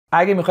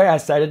اگه میخوای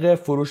از طریق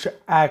فروش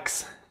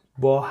عکس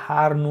با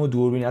هر نوع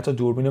دوربین، حتی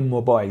دوربین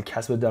موبایل،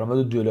 کسب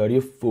درآمد دلاری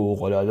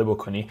فوق‌العاده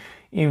بکنی،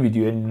 این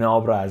ویدیو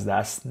ناب رو از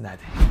دست نده.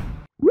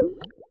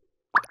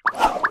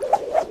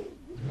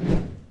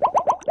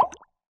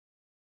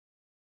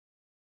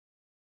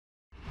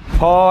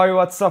 های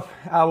واتساپ،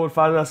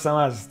 ابوالفضل هستم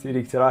از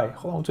طریق.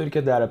 خب همونطوری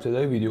که در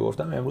ابتدای ویدیو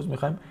گفتم، امروز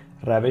میخوایم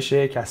روش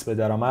کسب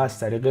درآمد از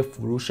طریق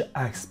فروش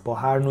عکس با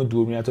هر نوع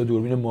دوربین، حتی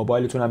دوربین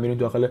موبایلتون هم میرین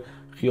داخل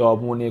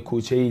خیابون،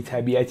 کوچه‌ای،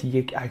 طبیعتی،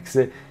 یک عکس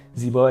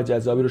زیبا و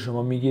جذابی رو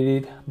شما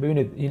میگیرید.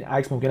 ببینید این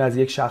عکس ممکن از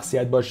یک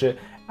شخصیت باشه،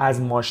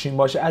 از ماشین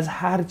باشه، از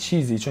هر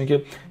چیزی، چون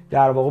که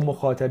در واقع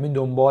مخاطبین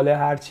دنبال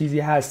هر چیزی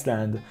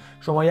هستند.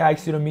 شما یه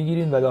عکسی رو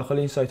میگیرین و داخل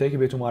این سایتایی که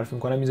بهتون معرفی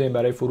میکنم میذارین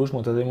برای فروش،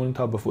 منتظر میمونین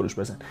تا به فروش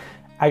برسن.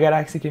 اگر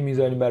عکسی که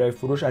میذارین برای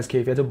فروش از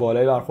کیفیت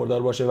بالایی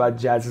برخوردار باشه و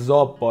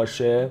جذاب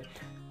باشه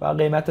و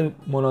قیمت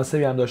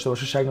مناسبی هم داشته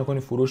باشه، شک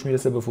نکنید فروش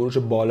میرسه، به فروش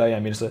بالایی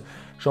هم میرسه.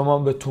 شما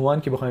به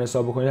تومان که بخواید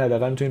حساب بکنید،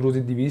 حداقل میتونید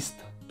روزی 200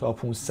 تا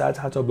 500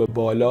 حتی به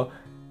بالا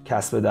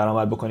کسب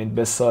درآمد بکنید.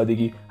 به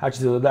سادگی هر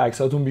چیز تعداد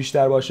عکساتون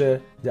بیشتر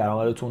باشه،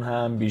 درآمدتون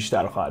هم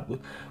بیشتر خواهد بود.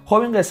 خب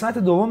این قسمت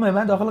دومه.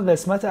 من داخل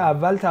قسمت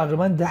اول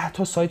تقریبا 10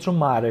 تا سایت رو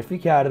معرفی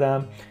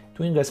کردم.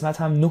 تو این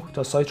قسمت هم 9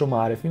 تا سایت رو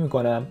معرفی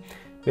میکنم.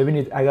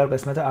 ببینید اگر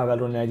قسمت اول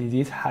رو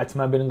ندیدید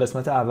حتما برین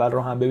قسمت اول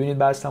رو هم ببینید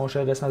بعد از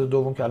تماشای قسمت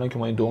دوم، که الان که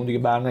ما این دوم دیگه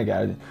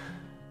برنگردیم،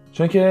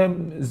 چون که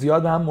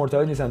زیاد به هم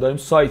مرتبط نیستن. داریم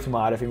سایت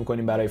معرفی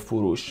میکنیم برای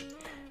فروش.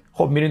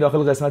 خب میرین داخل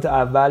قسمت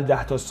اول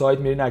 10 تا سایت،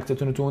 میرین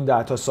عکستون رو تو اون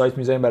 10 تا سایت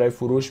میذارین برای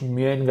فروش.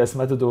 میاین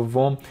قسمت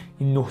دوم،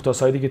 این 9 تا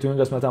سایتی که تو این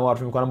قسمت هم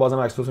معرفی میکنم، بازم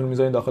عکستون رو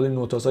میذارین داخل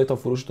 9 تا سایت تا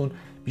فروشتون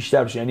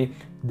بیشتر بشه. یعنی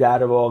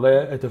در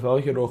واقع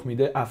اتفاقی که رخ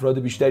میده، افراد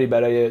بیشتری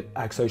برای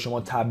عکسای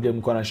شما تبلیغ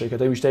میکنن،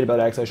 شرکت‌های بیشتری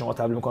برای عکسای شما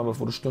تبلیغ میکنن و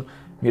فروشتون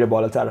میره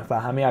بالاتر و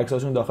همه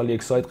عکساتون داخل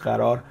یک سایت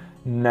قرار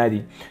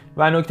ندید.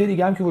 و نکته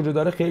دیگه هم که وجود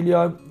داره،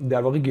 خیلی‌ها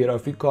در واقع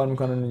گرافیک کار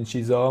میکنن، این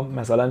چیزا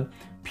مثلا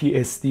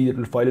PSD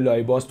فایل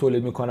لایباز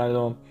تولید میکنن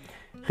و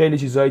خیلی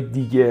چیزهای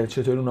دیگه،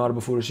 چطور اونا رو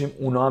بفروشیم،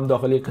 اونا هم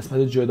داخل یک قسمت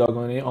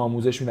جداگانه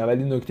آموزش میدن.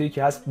 ولی نکته‌ای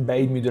که هست،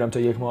 بعید میدونم تا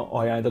یک ماه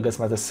آینده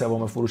قسمت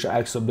سوم فروش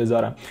عکس رو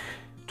بذارم.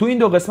 تو این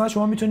دو قسمت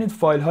شما میتونید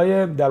فایل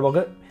های در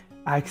واقع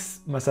عکس،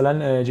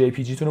 مثلا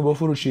JPG تون رو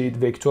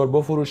بفروشید، وکتور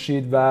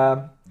بفروشید و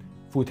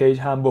فوتیج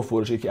هم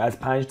بفروشید که از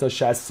 5 تا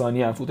 60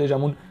 ثانیه هم. فوتیج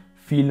همون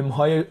فیلم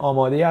های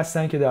آماده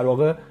هستن که در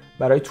واقع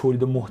برای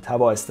تولید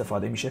محتوا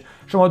استفاده میشه.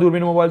 شما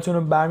دوربین موبایلتون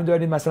رو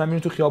برمی‌دارید، مثلا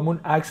میرید تو خیابون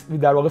عکس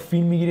در واقع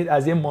فیلم میگیرید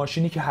از یه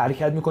ماشینی که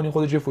حرکت می‌کنین،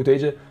 خودش یه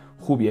فوتیج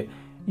خوبیه.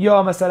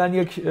 یا مثلا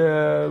یک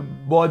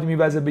باد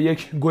میوزه به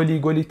یک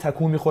گلی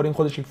تکون می‌خورین،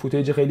 خودش یک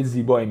فوتیج خیلی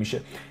زیبایی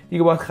میشه.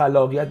 دیگه باید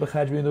خلاقیت به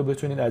خرج بدید و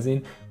بتونید از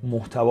این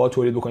محتوا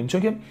تولید بکنید،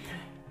 چون که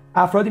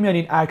افرادی میان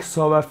این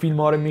عکس‌ها و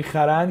فیلم‌ها رو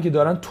می‌خرن که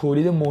دارن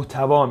تولید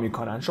محتوا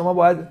می‌کنن. شما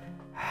باید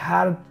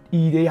هر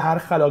ایده، هر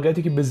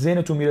خلاقیتی که به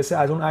ذهنتون میرسه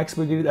از اون عکس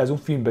بگیرید، از اون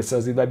فیلم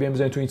بسازید و بیاین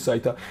بزنید تو این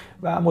سایت‌ها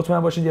و مطمئن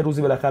باشید یه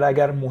روزی بالاخره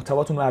اگر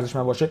محتواتون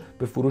ارزشمند باشه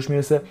به فروش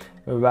میرسه.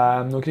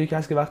 و نکته‌ای که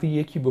هست که وقتی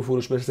یکی به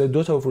فروش برسه،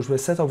 2 تا به فروش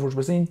برسه، 3 تا به فروش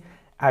برسه، این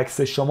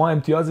عکس شما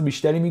امتیاز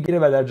بیشتری میگیره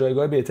و در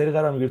جایگاه بهتری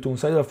قرار میگیره تو اون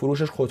سایت و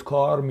فروشش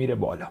خودکار میره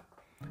بالا.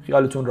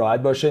 خیالتون راحت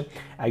باشه.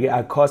 اگه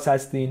عکاس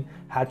هستین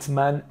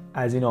حتما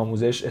از این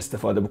آموزش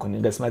استفاده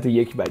بکنین، قسمت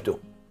 1 و 2.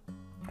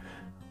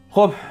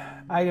 خب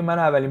اگه من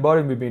اولین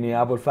بار میبینی،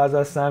 ابوالفضل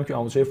هستم که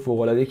آموزش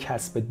فوق‌العاده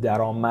کسب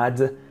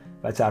درآمد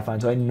و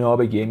ترفندهای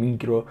ناب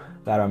گیمینگ رو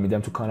قرار میدم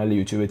تو کانال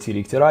یوتیوب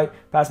طریق.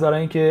 پس برای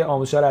اینکه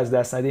آموزش رو از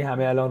دست ندی،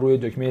 همه الان روی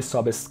دکمه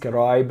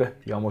سابسکرایب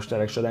یا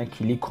مشترک شدن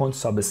کلیک کن.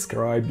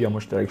 سابسکرایب یا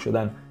مشترک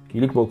شدن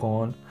کلیک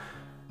بکن.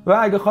 و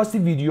اگه خواستی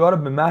ویدیوها رو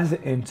به محض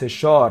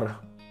انتشار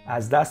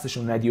از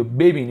دستشون ندی و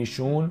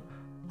ببینیشون،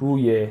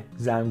 روی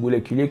زنگوله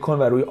کلیک کن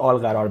و روی آل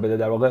قرار بده،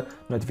 در واقع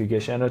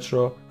نوتیفیکیشنت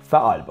رو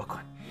فعال بکن.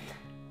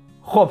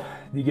 خب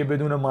دیگه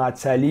بدون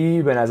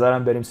معطلی به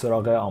نظرم بریم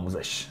سراغ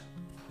آموزش.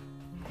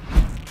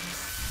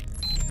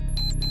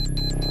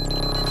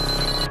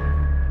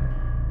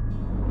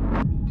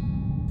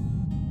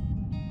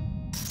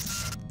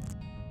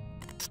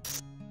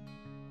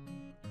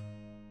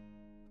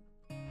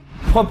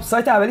 خب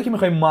سایت اولی که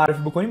می‌خوایم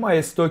معرفی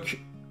بکنیم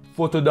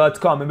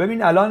mystockphoto.com.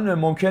 ببین الان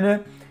ممکنه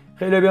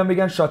خیلی بیان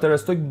بگن شاتر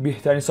استوک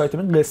بهترین سایت.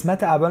 این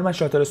قسمت اول من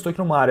شاتر استوک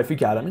رو معرفی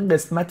کردم. این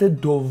قسمت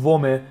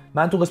دومه.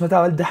 من تو قسمت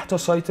اول 10 تا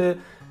سایت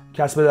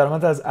کسب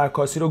درآمد از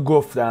عکاسی رو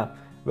گفتم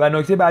و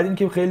نکته بعدی این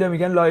که خیلی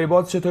میگن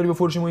لایبات چطوری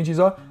بفروشیم و این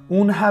چیزا،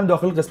 اون هم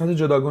داخل قسمت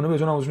جداگانه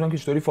بهتون آموزش میدم که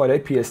چطوری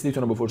فایل‌های PSD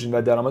تون رو بفروشین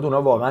و درآمد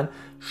اونها واقعا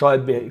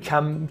شاید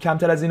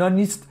کمتر از اینا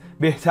نیست،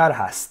 بهتر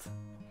هست.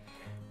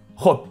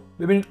 خب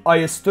ببینید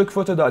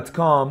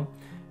mystockphoto.com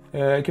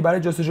که برای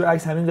جستجوی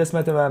عکس همین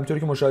قسمته و همونطوری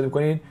که مشاهده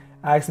می‌کنین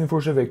عکس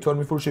میفروشه، وکتور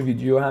میفروشه،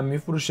 ویدیو هم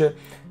میفروشه.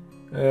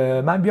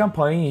 من بیام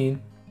پایین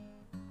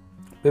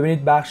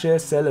ببینید بخش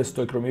سل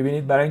استوک رو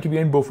میبینید. برای اینکه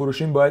بیاین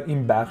بفروشین باید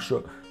این بخش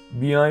رو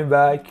بیاین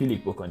و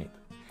کلیک بکنید.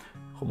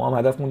 خب ما هم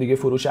هدفمون دیگه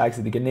فروش عکس،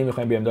 دیگه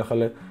نمیخوایم بیایم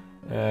داخل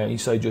این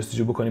سایت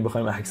جستجو بکنیم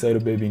بخوایم عکسایی رو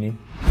ببینیم.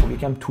 خب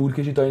یکم طول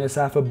کشید تا این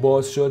صفحه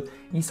باز شد.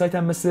 این سایت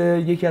هم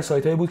مثل یکی از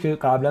سایتایی بود که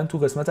قبلا تو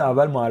قسمت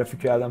اول معرفی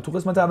کردم. تو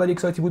قسمت اول یک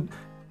سایتی بود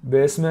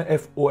به اسم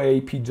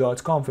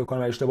foap.com فکر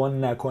کنم اشتباه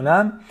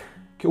نکنم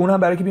که اون هم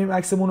برای که بریم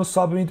عکسمون رو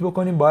سابمیت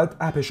بکنیم باید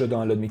اپش رو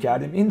دانلود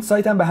می‌کردیم. این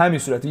سایت هم به همین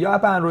صورته، یا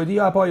اپ اندرویدی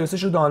یا اپ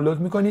iOS رو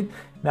دانلود می‌کنید،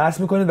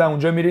 نصب می‌کنید و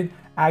اونجا میرید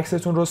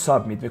عکستون رو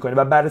سابمیت می‌کنید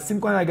و بررسی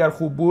می‌کنید. اگر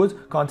خوب بود،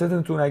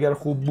 کانتنتتون اگر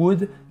خوب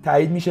بود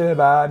تایید میشه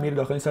و میره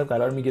داخل این سایت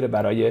قرار میگیره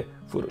برای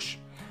فروش.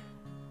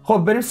 خب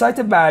بریم سایت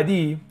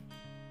بعدی.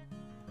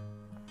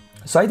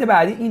 سایت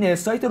بعدی اینه،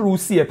 سایت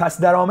روسیه،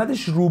 پس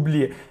درآمدش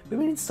روبلیه.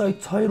 ببینید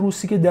سایت‌های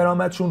روسی که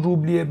درآمدشون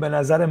روبلیه به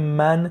نظر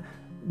من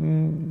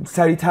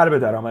سریعتر به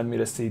درآمد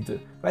میرسید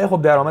ولی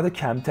خب درآمد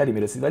کمتری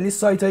میرسید. ولی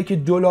سایت‌هایی که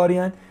دلاری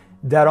ان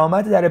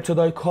درآمد در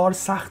ابتدای کار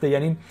سخته،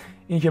 یعنی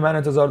این که من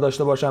انتظار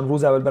داشته باشم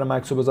روز اول برم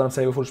عکسو بذارم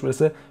سریع به فروش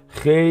برسه،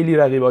 خیلی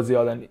رقیبا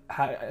زیادن،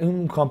 این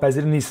امکان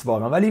پذیر نیست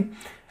واقعا. ولی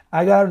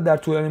اگر در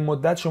طولانی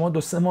مدت شما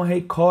 2-3 ماه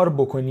کار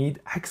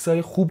بکنید،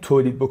 عکسای خوب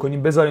تولید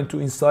بکنید، بذارین تو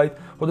این سایت،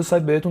 خود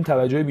سایت بهتون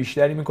توجه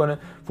بیشتری میکنه،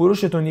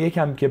 فروشتون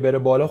یکم که بره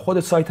بالا، خود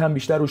سایت هم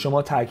بیشتر رو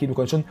شما تاکید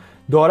میکنه، چون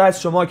داره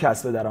از شما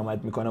کسب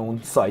درآمد میکنه اون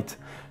سایت.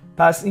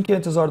 پس این که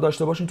انتظار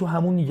داشته باشین تو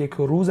همون یک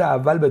روز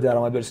اول به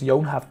درآمد برسید یا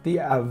اون هفته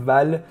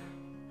اول،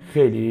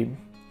 خیلی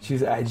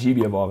چیز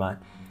عجیبیه واقعا.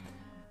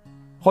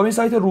 خب این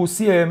سایت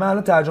روسیه، من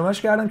الان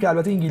ترجمهش کردم که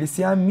البته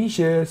انگلیسی هم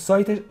میشه.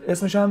 سایت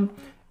اسمش هم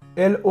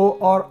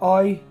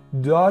lori.ru.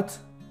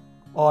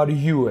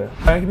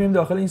 برای اینکه بریم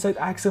داخل این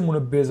سایت عکسمون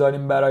رو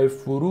بذاریم برای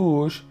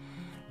فروش،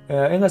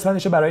 این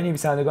قسمتش برای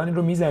نویسندگان این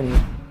رو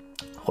میزنیم.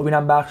 خب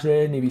اینم بخش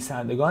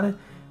نویسندگانه.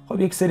 خب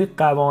یک سری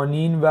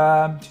قوانین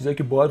و چیزایی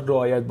که باید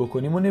رعایت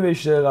بکنیم و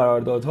نوشته،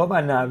 قراردادها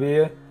و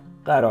نحوه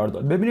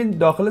قرارداد. ببینید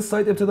داخل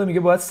سایت ابتدا میگه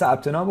باید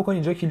ثبت نام بکنید،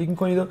 اینجا کلیک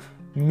میکنید و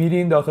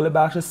میرین داخل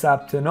بخش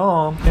ثبت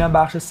نام. اینم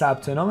بخش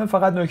ثبت نام.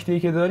 فقط نکته‌ای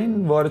که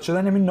دارین وارد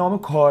شدن همین نام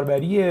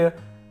کاربریه،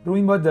 رو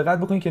این باید دقت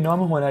بکنید که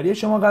نام هنری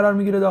شما قرار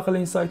میگیره داخل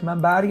این سایت.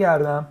 من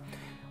برگردم.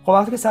 خب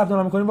وقتی که ثبت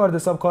نام میکنید وارد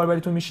حساب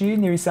کاربریتون میشید،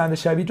 نویسنده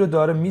شوید رو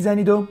داره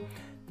میزنید و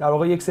در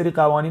واقع یک سری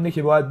قوانینه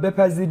که باید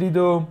بپذیرید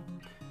و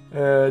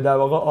در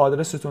واقع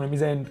آدرستون رو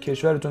میزنید،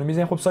 کشورتون رو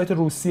میزنید. خب سایت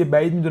روسیه،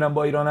 بعید میدونم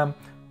با ایرانم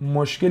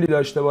مشکلی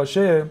داشته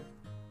باشه.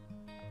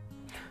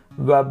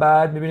 و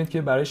بعد میبینید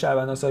که برای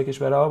شهروندان سایر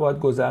کشورها باید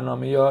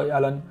گذرنامه یا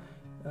الان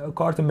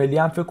کارت ملی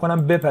هم فکر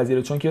کنم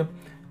بپذیره، چون که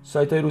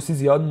سایت های روسی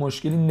زیاد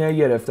مشکلی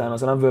نگرفتن،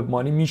 مثلا وب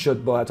مانی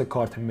میشد با حتی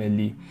کارت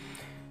ملی.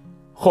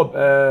 خب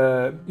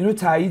اینو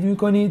تایید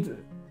میکنید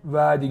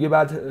و دیگه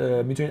بعد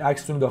میتونید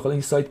عکستون رو داخل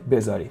این سایت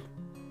بذارید.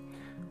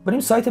 بریم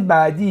سایت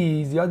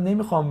بعدی. زیاد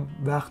نمیخوام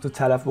وقت رو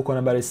تلف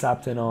بکنم برای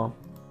ثبت نام.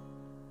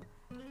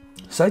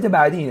 سایت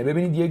بعدی اینه،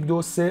 ببینید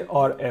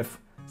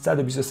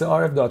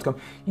 123rf123rf.com.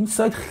 این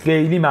سایت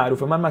خیلی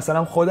معروفه. من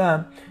مثلا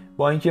خودم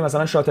با اینکه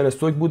مثلا شاتر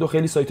استوک بود و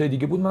خیلی سایت‌های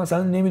دیگه بود، من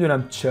مثلا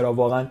نمیدونم چرا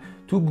واقعا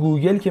تو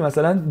گوگل که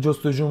مثلا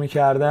جستجو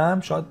می‌کردم،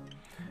 شاید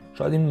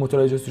این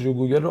موتور جستجو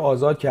گوگل رو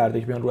آزاد کرده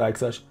که بیان رو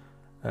عکساش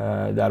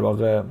در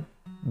واقع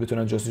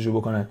بتونن جستجو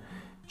بکنن.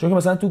 چون که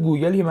مثلا تو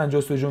گوگل که من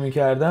جستجو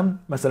می‌کردم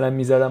مثلا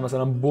می‌زدم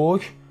مثلا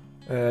بوک،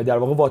 در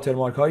واقع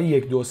واترمارک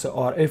های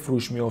 123rf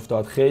روش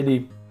میافتاد.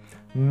 خیلی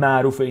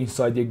معروفه این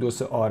سایت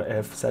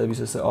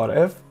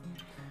 123rf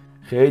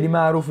خیلی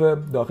معروفه.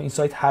 داخل این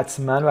سایت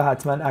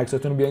حتما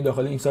عکساتون رو بیاین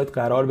داخل این سایت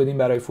قرار بدین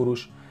برای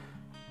فروش.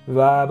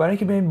 و برای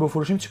اینکه بریم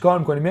بفروشیم چیکار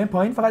می‌کنیم؟ این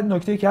پایین فقط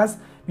نکته‌ای که هست،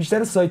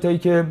 بیشتر سایتایی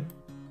که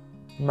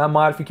من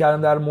معرفی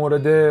کردم در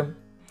مورد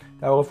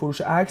در واقع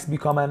فروش عکس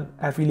بیکام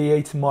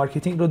افیلیت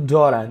مارکتینگ رو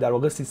دارن، در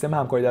واقع سیستم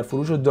همکاری در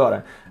فروش رو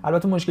دارن.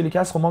 البته مشکلی که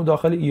هست، خب ما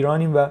داخل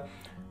ایرانیم و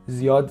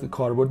زیاد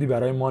کاربردی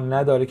برای ما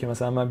نداره که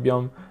مثلا من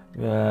بیام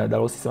در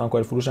واقع سیستم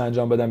همکاری فروش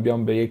انجام بدم،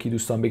 بیام به یکی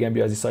دوستان بگم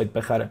بیا از این سایت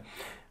بخره.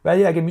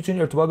 ولی اگه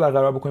میتونید ارتباط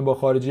برقرار بکنید با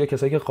خارجی،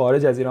 کسایی که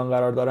خارج از ایران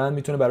قرار دارن،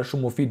 میتونه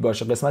براشون مفید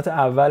باشه. قسمت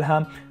اول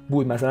هم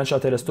بود، مثلا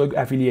شاتر استوک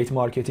افیلیت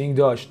مارکتینگ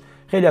داشت.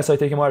 خیلی از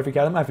سایتایی که معرفی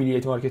کردم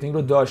افیلیت مارکتینگ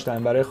رو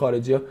داشتن. برای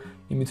خارجی‌ها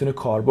این میتونه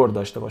کاربرد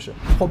داشته باشه.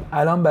 خب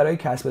الان برای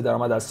کسب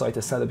درآمد از سایت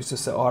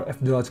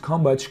 123rf.com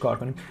باید چیکار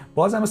کنیم؟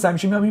 بازم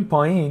همیشه میام این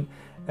پایین،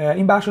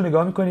 این بخش رو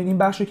نگاه میکنید. این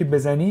بخش رو که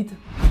بزنید،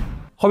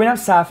 خب اینم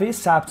صفحه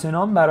ثبت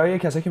نام برای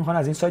کسایی که میخوان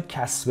از این سایت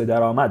کسب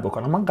درآمد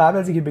بکنن. من قبل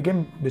از اینکه بگم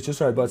به چه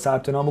صورت باید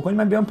ثبت نام بکنید،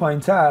 من بیام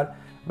پایینتر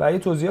و یه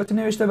توضیحاتی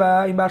نوشته و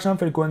این بخش هم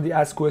فریکوئنتلی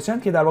از کوئسچن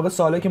که در واقع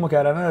سوالی که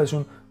مکررن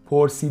ازشون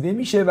پرسیده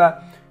میشه و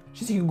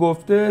چیزی که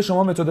گفته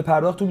شما متد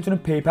پرداختتون میتونه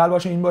پیپل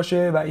باشه، این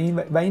باشه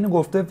و اینو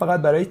گفته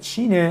فقط برای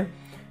چینه.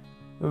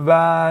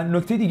 و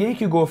نکته دیگه ای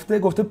که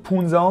گفته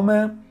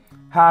 15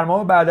 هر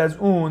ماه بعد از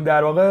اون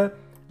در واقع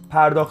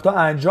پرداخت‌ها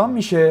انجام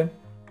میشه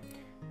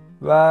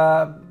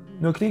و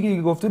نکته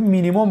که گفته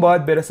مینیمم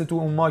باید برسه تو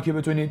اون ماه که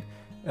بتونید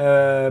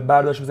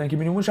برداشت بزنید که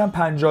مینیممش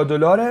هم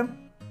 $50.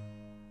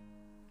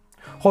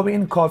 خب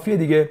این کافیه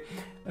دیگه.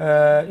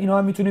 اینا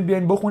هم میتونید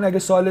بیاین بخونید اگه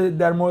سوال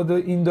در مورد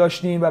این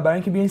داشتین و برای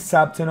اینکه بیاین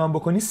ثبت نام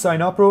بکنید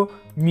ساین اپ رو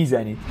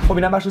میزنید. خب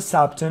اینم بخش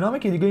ثبت نامه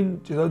که دیگه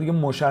این چیزا دیگه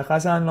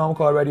مشخصن، نام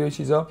کاربری و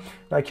چیزا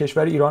و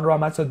کشور ایران رو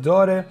هم حتی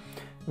داره.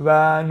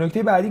 و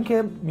نکته بعدی این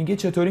که میگه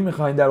چطوری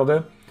میخواین در واقع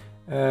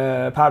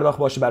پرداخت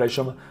باشه برای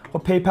شما. خب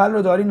پیپل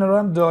رو دارین، رو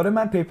هم داره.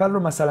 من پیپل رو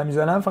مثلا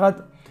میزنم، فقط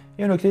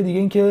یه نکته دیگه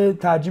این که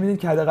ترجیح میدید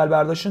که حداقل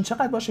برداشتتون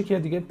چقدر باشه که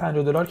دیگه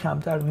 $50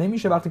 کمتر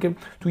نمیشه. وقتی که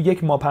تو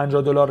یک ماه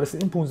 $50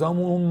 رسیدین 15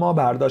 اون ماه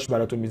برداشت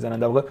براتون میزنن،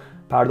 در واقع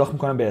پرداخت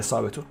میکنن به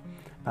حسابتون.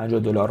 $50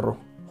 رو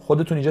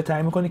خودتون اینجا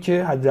تعیین میکنید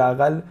که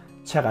حداقل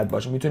چقدر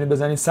باشه. میتونید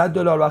بزنید $100،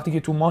 وقتی که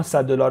تو ماه $100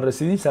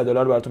 رسیدید $100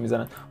 براتون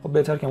میزنن. خب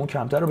بهتر که اون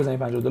کمتر رو بزنید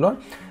 $50.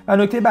 و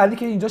نکته بعدی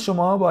که اینجا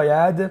شما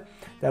باید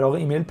در واقع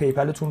ایمیل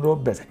پیپلتون رو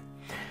بزنید.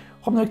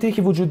 خب نکته‌ای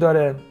که وجود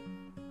داره،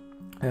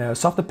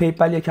 ساخت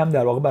پیپل یکم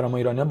در واقع برای ما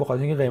ایرانیان به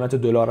خاطر اینکه قیمت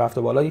دلار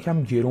رفته بالا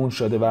یکم گرون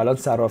شده و الان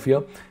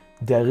صرافی‌ها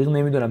دقیق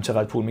نمیدونم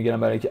چقدر پول میگیرن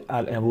برای اینکه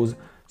امروز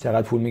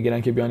چقدر پول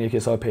میگیرن که بیان یک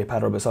حساب پیپل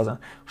رو بسازن.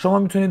 شما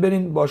میتونید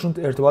برین باشون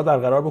ارتباط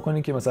برقرار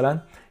بکنید که مثلا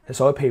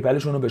حساب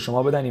پیپلشون رو به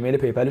شما بدن، ایمیل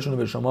پیپلشون رو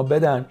به شما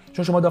بدن،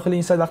 چون شما داخل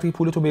این سایت وقتی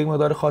پولتون به یک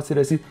مقدار خاصی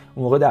رسید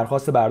اون موقع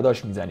درخواست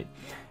برداشت میزنید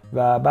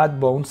و بعد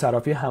با اون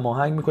صرافی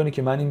هماهنگ میکنید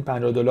که من این $50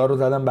 رو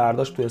زدم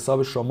برداشت تو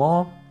حساب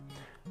شما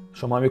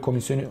هم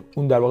کمیسیون،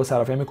 اون در واقع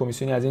صرافی هم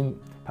کمیسیونی از این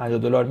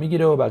 $50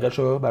 میگیره و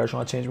بقیه‌شو برای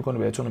شما چنج میکنه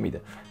بهتون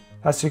میده.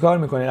 پس چیکار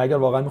میکنید اگر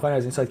واقعا میخواین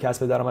از این سایت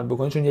کسب درآمد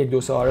بکنید؟ چون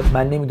 1-2 سال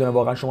من نمیدونم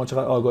واقعا شما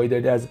چقدر آگاهی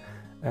دارید از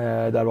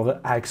در واقع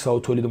عکس ها و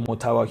تولید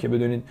محتوا که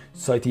بدونید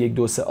سایت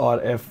 1-2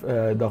 RF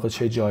داخل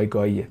چه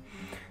جایگاهیه.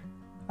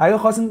 اگر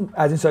خواستین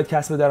از این سایت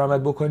کسب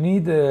درآمد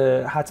بکنید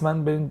حتما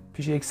برید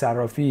پیش یک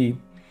صرافی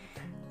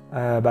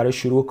برای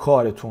شروع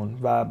کارتون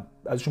و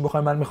ازشون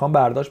بخواید من میخوام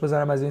برداشت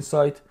بذارم از این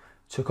سایت،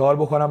 چه کار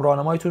بکنم،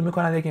 راهنماییتون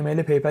میکنن، یک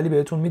ایمیل پیپلی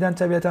بهتون میدن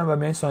طبیعتا و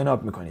میایین ساین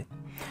اپ میکنید.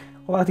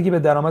 خب وقتی که به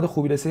درآمد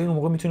خوبی رسیدین اون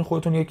موقع میتونید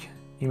خودتون یک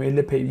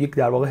ایمیل یک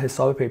در واقع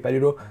حساب پیپلی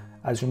رو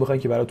ازشون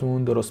بخواید که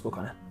براتون درست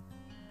بکنن.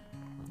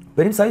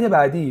 بریم سایت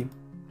بعدی.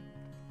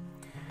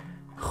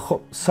 خب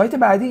سایت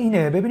بعدی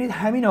اینه، ببینید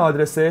همین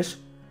آدرسش،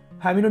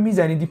 همین رو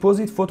میزنید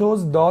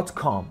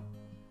depositphotos.com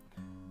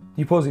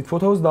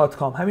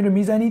depositphotos.com همین رو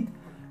میزنید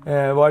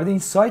وارد این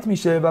سایت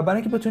میشه و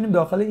برای اینکه بتونیم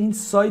داخل این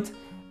سایت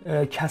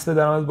کسب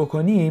درآمد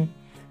بکنیم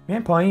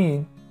میایم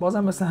پایین،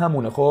 بازم مثل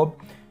همونه. خب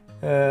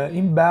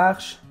این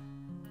بخش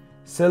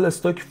sell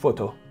stock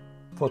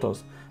photos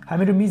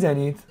همین رو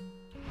میزنید.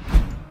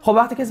 خب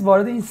وقتی که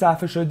وارد این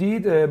صفحه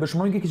شدید به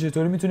شما میگه که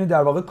چطوری میتونید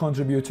در واقع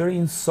کانتریبیوتور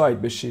این سایت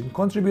بشید.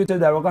 کانتریبیوتور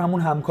در واقع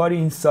همون همکار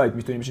این سایت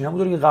میتونید بشید.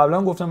 همونطوری که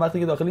قبلا گفتم وقتی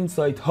که داخل این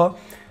سایت ها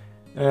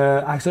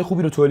عکسای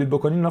خوبی رو تولید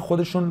بکنید اینا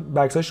خودشون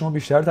به عکسای شما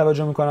بیشتر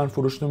توجه میکنن،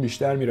 فروشتون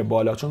بیشتر میره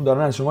بالا چون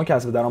دارن از شما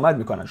کسب درآمد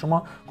میکنن.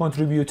 شما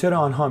کانتریبیوتور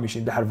آنها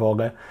میشید در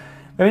واقع.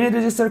 ببینید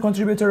رجیستر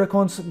کانتریبیوتور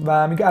اکانت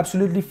و میگه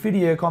ابسولوتلی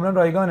فریه، کاملا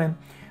رایگانه.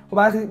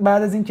 خب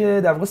بعد از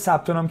اینکه در واقع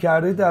ثبت نام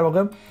کردید در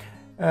واقع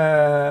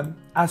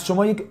از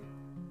شما یک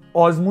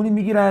آزمونی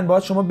میگیرن،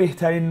 باید شما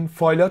بهترین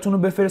فایلاتون رو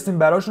بفرستین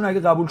براشون. اگه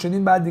قبول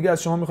شدین بعد دیگه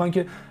از شما میخوان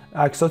که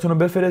عکساتون رو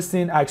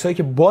بفرستین. عکسایی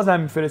که بازم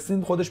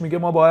میفرستین خودش میگه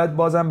ما باید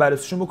بازم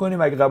بررسیشون بکنیم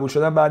و اگه قبول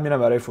شدن بعد میرن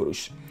برای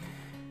فروش.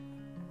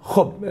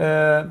 خب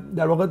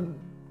در واقع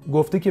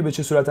گفته که به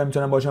چه صورت هم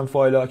میتونن باشن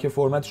فایل‌ها که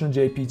فرمتشون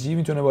JPG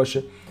میتونه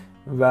باشه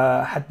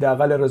و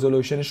حداقل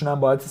رزولوشنشون هم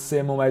باید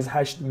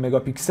 3.8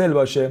 مگاپیکسل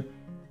باشه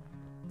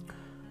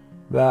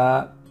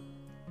و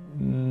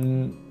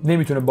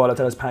نمیتونه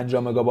بالاتر از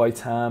 50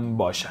 مگابایت هم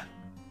باشن.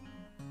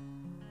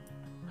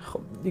 خب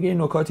دیگه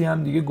این نکاتی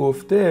هم دیگه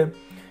گفته.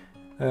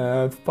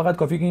 فقط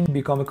کافیه که این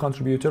بیکام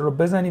کانتریبیوتور رو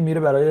بزنید میره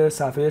برای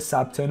صفحه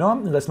ثبت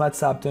نام. این قسمت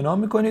ثبت نام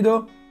میکنید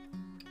و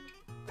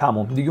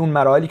تمام دیگه اون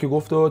مراحلی که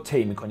گفت رو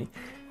طی میکنید.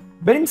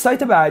 بریم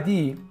سایت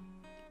بعدی.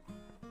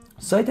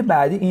 سایت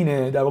بعدی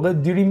اینه در واقع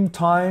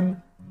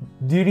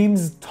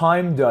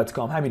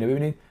dreamstime.com همینه.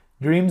 ببینید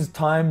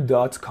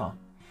dreamstime.com.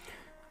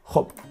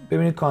 خب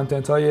ببینید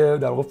کانتنت های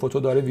در واقع فوتو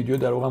داره، ویدیو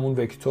در واقع همون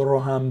وکتور رو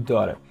هم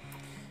داره.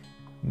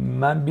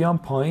 من بیام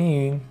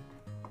پایین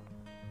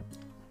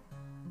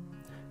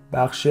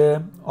بخش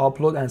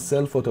upload and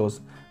sell photos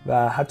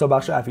و حتی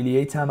بخش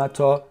افیلییت هم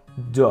حتی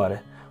داره.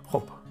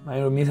 خب من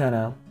این رو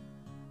میزنم.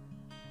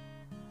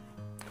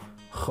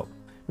 خب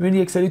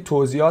ببینید یک سری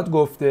توضیحات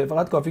گفته.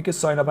 فقط کافی که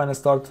sign up and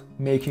start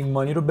making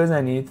money رو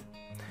بزنید.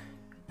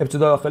 ابتدا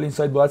داخل این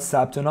سایت باید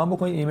ثبت نام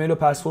بکنید، ایمیل و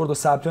پسورد و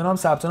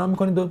ثبت نام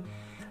میکنید و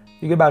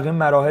دیگه بقیه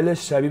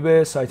مراحلش شبیه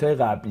به سایت‌های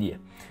قبلیه.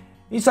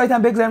 این سایت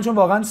هم بگذاریم چون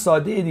واقعا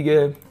ساده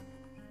دیگه.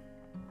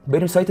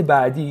 بریم سایت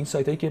بعدی. این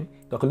سایتایی که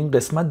داخل این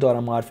قسمت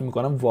دارم معرفی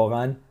میکنم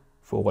واقعا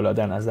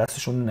فوق‌العاده‌ان، از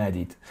دستشون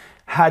ندید.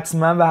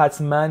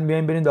 حتما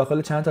بیاین برین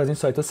داخل چند تا از این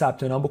سایت‌ها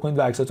ثبت نام بکنید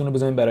و عکساتون رو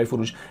بزنید برای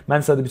فروش.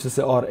 من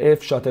 123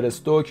 RF، شاتر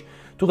استوک،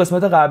 تو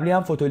قسمت قبلی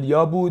هم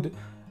فوتولیا بود،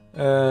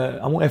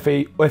 همون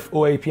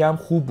FOAP هم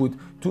خوب بود.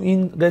 تو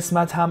این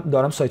قسمت هم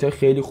دارم سایت‌های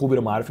خیلی خوبی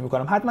رو معرفی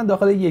میکنم. حتما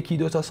داخل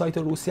 1-2 تا سایت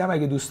روسی هم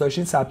اگه دوست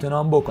داشتین ثبت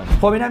نام بکنید.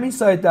 خب این هم این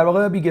سایت در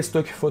واقع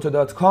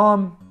bigstockphoto.com.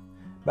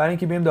 برای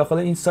اینکه بریم داخل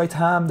این سایت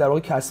هم در واقع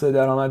کسب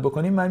درآمد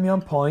بکنیم من میام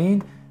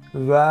پایین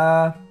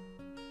و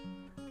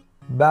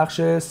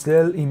بخش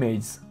sell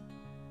images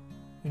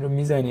این رو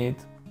میزنید.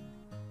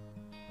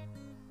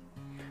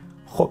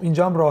 خب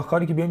اینجا هم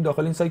راهکاری که بیایم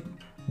داخل این سایت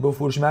با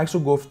فروش مکس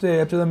رو گفته.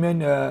 ابتدا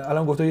میاین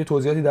الان گفته یه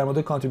توضیحاتی در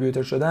مورد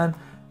کانتریبیوتور شدن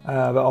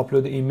و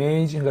آپلود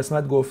ایمیج این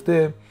قسمت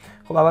گفته.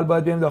 خب اول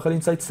باید بیایم داخل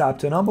این سایت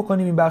ثبت نام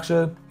بکنیم. این بخش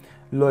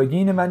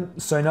لاگین من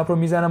ساین اپ رو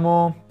میزنم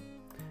و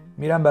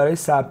میرم برای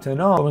ثبت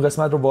نام. این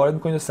قسمت رو وارد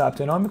میکنید و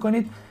ثبت نام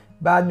میکنید.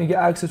 بعد میگه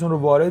عکستون رو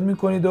وارد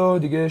میکنید و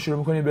دیگه شروع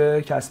میکنید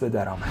به کسب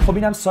درآمد. خب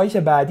اینم سایت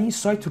بعدی،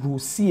 سایت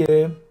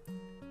روسیه،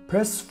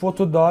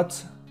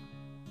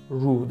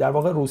 pressphoto.ru، در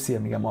واقع روسیه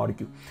میگم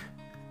آرگیو،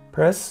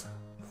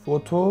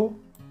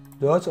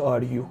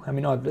 pressphoto.ru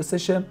همین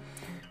آدرسشه.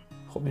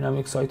 خب اینم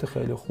یک سایت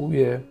خیلی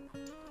خوبیه،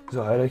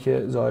 ظاهره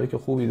که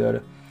خوبی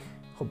داره.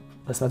 خب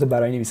قسمت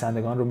برای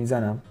نویسندگان رو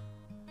میزنم.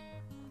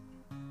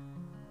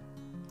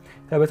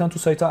 طبعا تو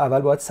سایت ها اول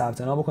باید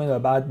ثبت نام بکنید و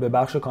بعد به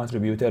بخش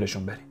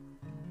کانتریبیوترشون برید.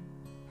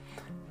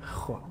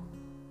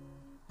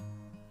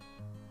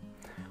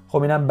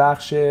 خب اینم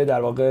بخش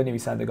در واقع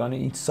نویسندگان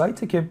این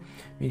سایته که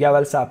میگه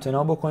اول ثبت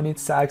نام بکنید،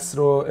 3 عکس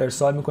رو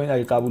ارسال میکنید،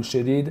 اگه قبول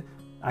شدید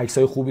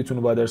عکسای خوبیتون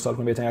رو باید ارسال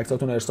کنید، بهترین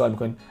عکساتون رو ارسال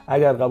میکنید.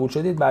 اگر قبول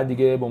شدید بعد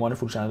دیگه به عنوان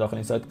فروشنده داخل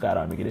این سایت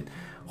قرار میگیرید.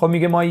 خب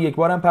میگه ما یک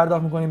بارم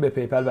پرداخت میکنیم به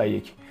پیپل و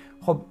یک.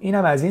 خب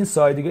اینم از این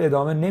سایت، دیگه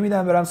ادامه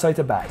نمیدم، برم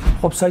سایت بعدی.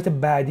 خب سایت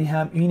بعدی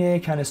هم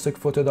اینه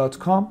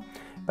canstockphoto.com.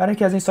 برای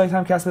اینکه از این سایت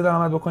هم کسب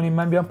درآمد بکنیم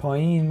من بیام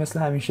پایین مثل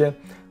همیشه.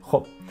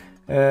 خب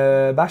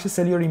بخش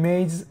سلی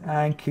ایمیجز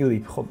اند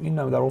کلیپ. خب این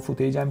در واقع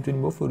فوتیج هم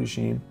میتونیم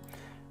بفروشیم.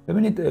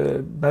 ببینید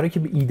برای که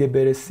به ایده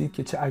برسید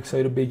که چه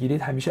عکسایی رو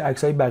بگیرید، همیشه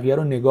عکسای بقیه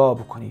رو نگاه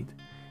بکنید،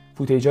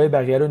 فوتیج‌های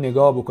بقیه رو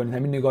نگاه بکنید.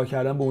 همین نگاه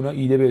کردن به اونها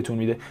ایده بهتون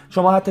میده.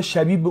 شما حتی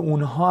شبیه به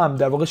اونها هم،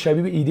 در واقع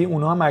شبیه به ایده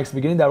اونها هم عکس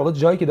بگیرید، در واقع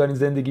جایی که دارین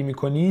زندگی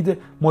میکنید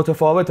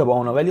متفاوته با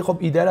اونها، ولی خب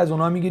ایده رو از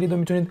اونها میگیرید و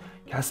میتونید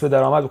کسب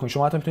درآمد بکنید.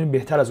 شما حتی میتونید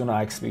بهتر از اونها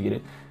عکس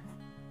بگیرید.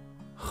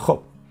 خب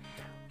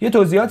یه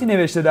توضیحاتی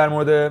نوشته در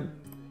مورد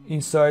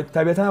این سایت.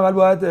 طبیعتا اول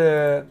باید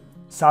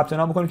ثبت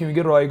نام بکنید که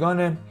میگه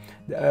رایگان،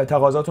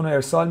 تقاضاتون رو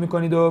ارسال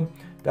میکنید و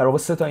در واقع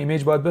 3 تا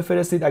ایمیج باید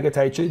بفرستید. اگه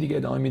تایید شد دیگه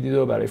ادامه میدید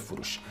و برای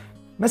فروش.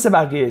 مثل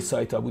بقیه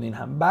سایت ها بود این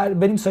هم.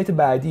 بریم سایت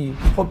بعدی.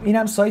 خب این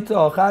هم سایت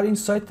آخر، این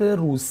سایت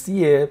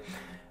روسیه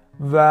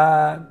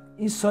و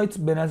این سایت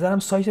به نظرم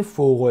سایت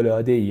فوق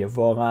العاده ایه،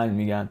 واقعا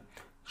میگن.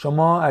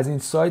 شما از این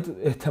سایت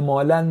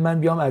احتمالاً من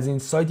بیام از این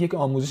سایت یک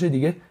آموزش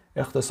دیگه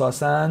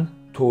اختصاصاً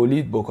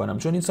تولید بکنم،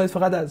 چون این سایت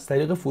فقط از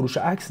طریق فروش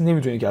عکس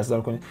نمیتونید کسب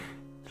درآمد کنید،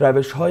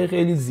 روش‌های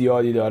خیلی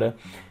زیادی داره.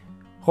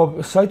 خب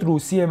سایت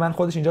روسیه، من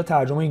خودش اینجا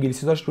ترجمه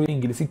انگلیسی داشت، روی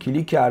انگلیسی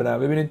کلیک کردم.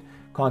 ببینید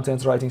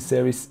کانتنت رایتینگ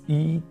سرویس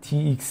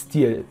ETXT،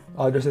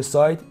 آدرس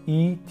سایت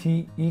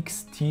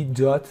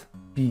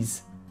etxt.biz.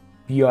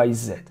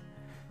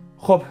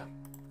 خب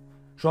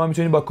شما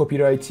میتونید با کپی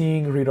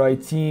رایتینگ، ری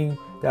رایتینگ،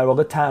 در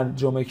واقع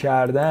ترجمه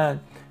کردن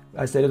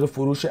از طریق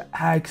فروش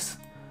عکس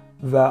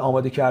و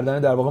آماده کردن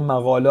در واقع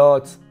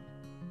مقالات،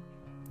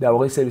 در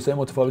واقع سرویس‌های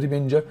متفاوتی به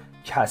اینجا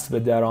کسب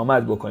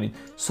درآمد بکنید.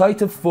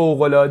 سایت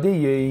فوق العاده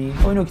ای. این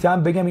نکته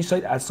هم بگم این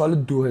سایت از سال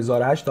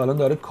 2008 تا الان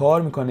داره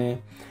کار میکنه.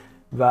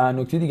 و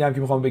نکته دیگه هم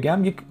که میخوام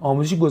بگم، یک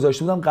آموزشی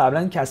گذاشته بودم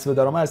قبلا کسب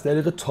درآمد از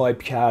طریق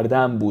تایپ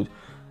کردن بود.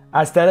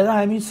 از طریق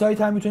همین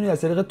سایت هم میتونید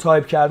از طریق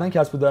تایپ کردن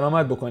کسب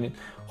درآمد بکنید.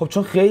 خب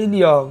چون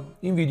خیلیا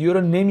این ویدیو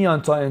رو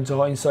نمیان تا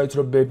انتها این سایت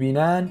رو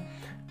ببینن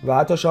و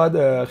حتی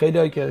شاید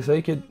خیلی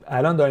کسایی که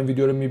الان دارن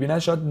ویدیو رو میبینن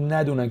شاید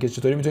ندونن که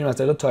چطوری میتونیم از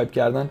طریق تایپ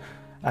کردن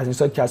از این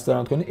سایت کسب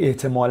درآمد کنید.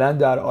 احتمالاً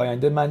در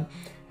آینده من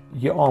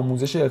یه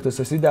آموزش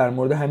اختصاصی در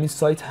مورد همین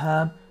سایت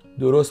هم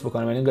درست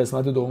بکنم، یعنی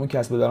قسمت دوم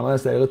کسب درآمد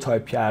از طریق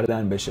تایپ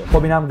کردن بشه.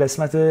 خب اینم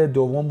قسمت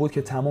دوم بود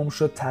که تمام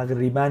شد.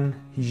 تقریباً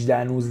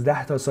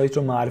 18-19 تا سایت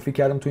رو معرفی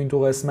کردم تو این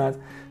قسمت.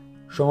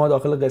 شما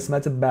داخل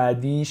قسمت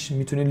بعدیش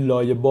میتونید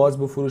لایه باز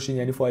بفروشین،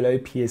 یعنی فایل‌های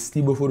PST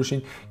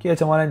بفروشین که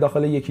احتمالاً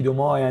داخل 1-2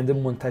 ماه آینده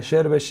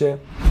منتشر بشه.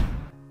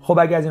 خب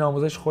اگه از این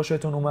آموزش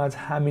خوشتون اومد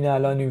همین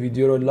الان این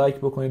ویدیو رو لایک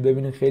بکنید.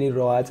 ببینید خیلی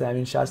راحت،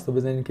 همین 60 تا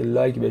بزنید که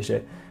لایک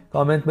بشه،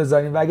 کامنت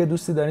بذارین و اگه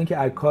دوستی دارین که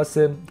عکاس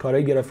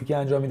کارهای گرافیکی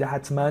انجام میده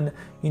حتما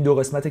این 2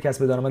 قسمت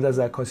کسب درآمد از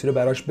عکاسی رو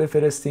براش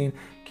بفرستین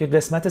که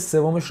قسمت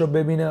سومش رو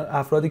ببینه.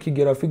 افرادی که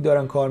گرافیک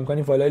دارن کار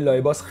میکنن فایل‌های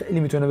لایه باز خیلی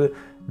میتونه به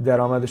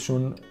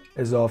درآمدشون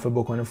اضافه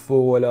بکنه.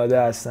 فوق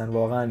العاده هستن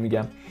واقعا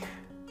میگم.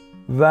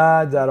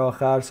 و در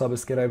آخر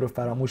سابسکرایب رو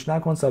فراموش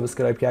نکن.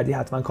 سابسکرایب کردی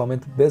حتما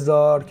کامنت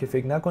بذار که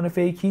فکر نکنه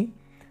فیکی.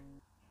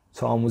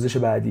 تا آموزش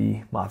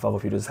بعدی موفق و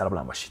پیروز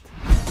سربلند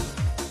باشید.